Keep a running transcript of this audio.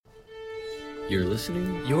You're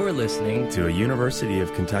listening to a University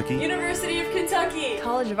of Kentucky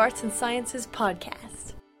College of Arts and Sciences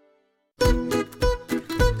podcast.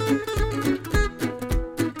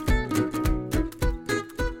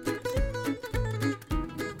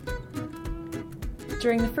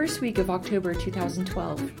 During the first week of October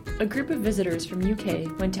 2012, a group of visitors from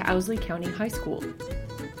UK went to Owsley County High School.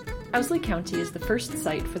 Owsley County is the first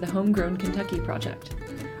site for the Homegrown Kentucky Project,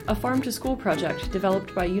 a farm-to-school project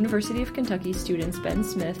developed by University of Kentucky students Ben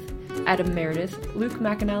Smith, Adam Meredith, Luke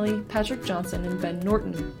McAnally, Patrick Johnson, and Ben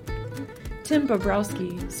Norton. Tim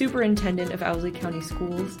Bobrowski, superintendent of Owsley County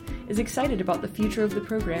Schools, is excited about the future of the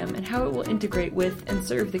program and how it will integrate with and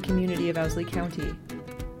serve the community of Owsley County.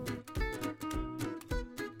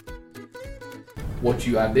 What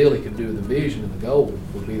you ideally could do, the vision and the goal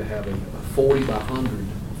would be to have a 40 by 100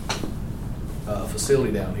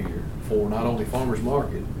 facility down here for not only farmers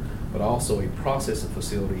market, but also a processing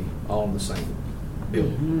facility all in the same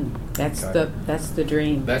building. Mm-hmm. That's the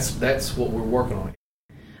dream. That's what we're working on.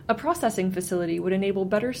 A processing facility would enable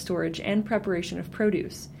better storage and preparation of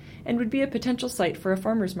produce, and would be a potential site for a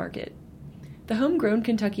farmer's market. The Homegrown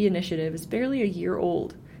Kentucky initiative is barely a year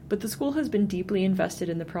old, but the school has been deeply invested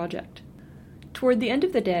in the project. Toward the end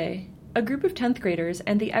of the day, a group of 10th graders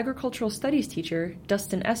and the agricultural studies teacher,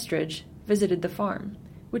 Dustin Estridge, visited the farm,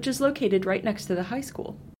 which is located right next to the high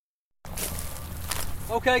school.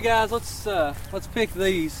 Okay guys, let's pick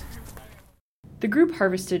these. The group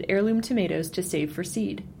harvested heirloom tomatoes to save for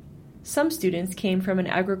seed. Some students came from an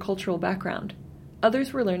agricultural background.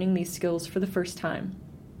 Others were learning these skills for the first time.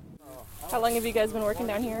 How long have you guys been working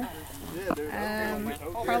down here?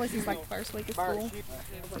 Probably since like the first week of school.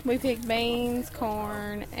 We picked beans,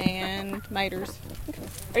 corn, and tomatoes.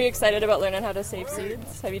 Are you excited about learning how to save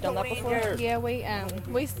seeds? Have you done that before? Yeah, we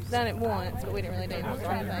done it once, but we didn't really do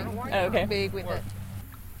anything okay. big with it.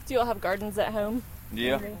 Do you all have gardens at home?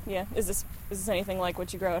 Yeah. Yeah. Is this anything like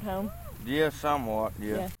what you grow at home? Yeah, somewhat.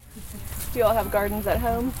 Yeah. Do you all have gardens at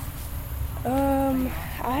home?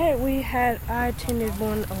 I attended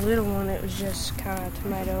a little one. It was just kind of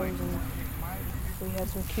tomatoes, and we had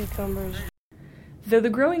some cucumbers. Though the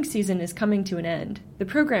growing season is coming to an end, the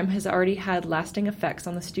program has already had lasting effects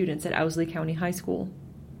on the students at Owsley County High School.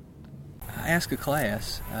 I asked a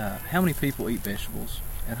class, how many people eat vegetables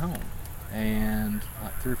at home? And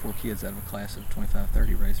like 3 or 4 kids out of a class of 25,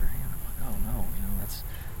 30 raised their hand. I'm like, oh no,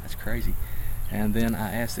 that's crazy. And then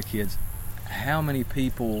I asked the kids, how many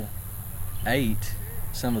people ate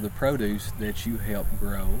some of the produce that you helped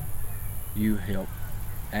grow, you helped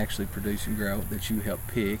actually produce and grow, that you helped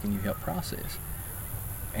pick and you helped process?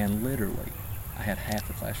 And literally, I had half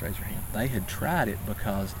the class raise their hand. They had tried it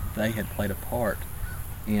because they had played a part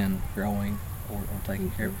in growing or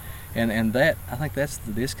taking care of it. And that, I think that's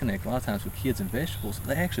the disconnect a lot of times with kids and vegetables.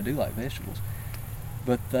 They actually do like vegetables,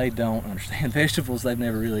 but they don't understand vegetables. They've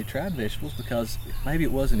never really tried vegetables because maybe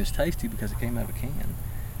it wasn't as tasty because it came out of a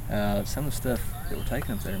can. Some of the stuff that we're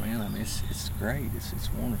taking up there, man, I mean, it's great. It's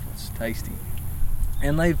wonderful. It's tasty.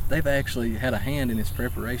 And they've actually had a hand in its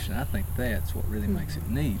preparation. I think that's what really makes it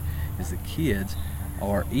neat, is the kids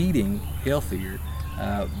are eating healthier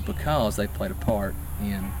because they played a part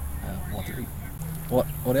in what they're eating.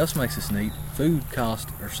 What else makes this neat? Food costs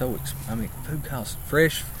are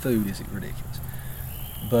fresh food is ridiculous.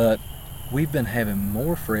 But we've been having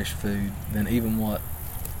more fresh food than even what,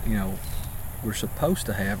 we're supposed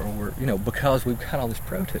to have, or because we've got all this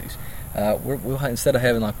produce. We'll instead of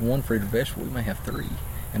having like one fruit or vegetable, we may have 3.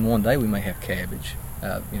 And one day we may have cabbage,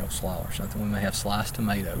 slaw or something. We may have sliced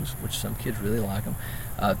tomatoes, which some kids really like them,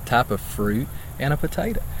 a type of fruit, and a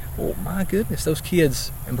potato. Well, my goodness, those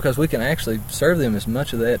kids, and because we can actually serve them as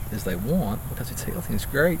much of that as they want, because it's healthy and it's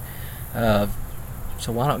great,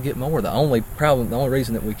 so why not get more? The only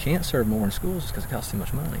reason that we can't serve more in schools is because it costs too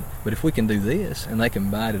much money. But if we can do this, and they can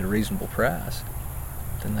buy it at a reasonable price,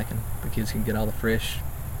 then the kids can get all the fresh,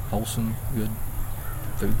 wholesome, good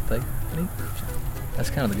food that they can eat. So that's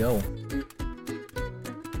kind of the goal.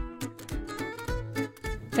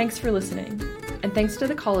 Thanks for listening, and thanks to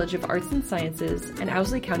the College of Arts and Sciences and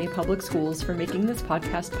Owsley County Public Schools for making this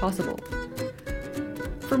podcast possible.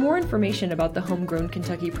 For more information about the Homegrown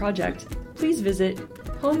Kentucky Project, please visit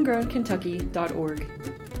homegrownkentucky.org.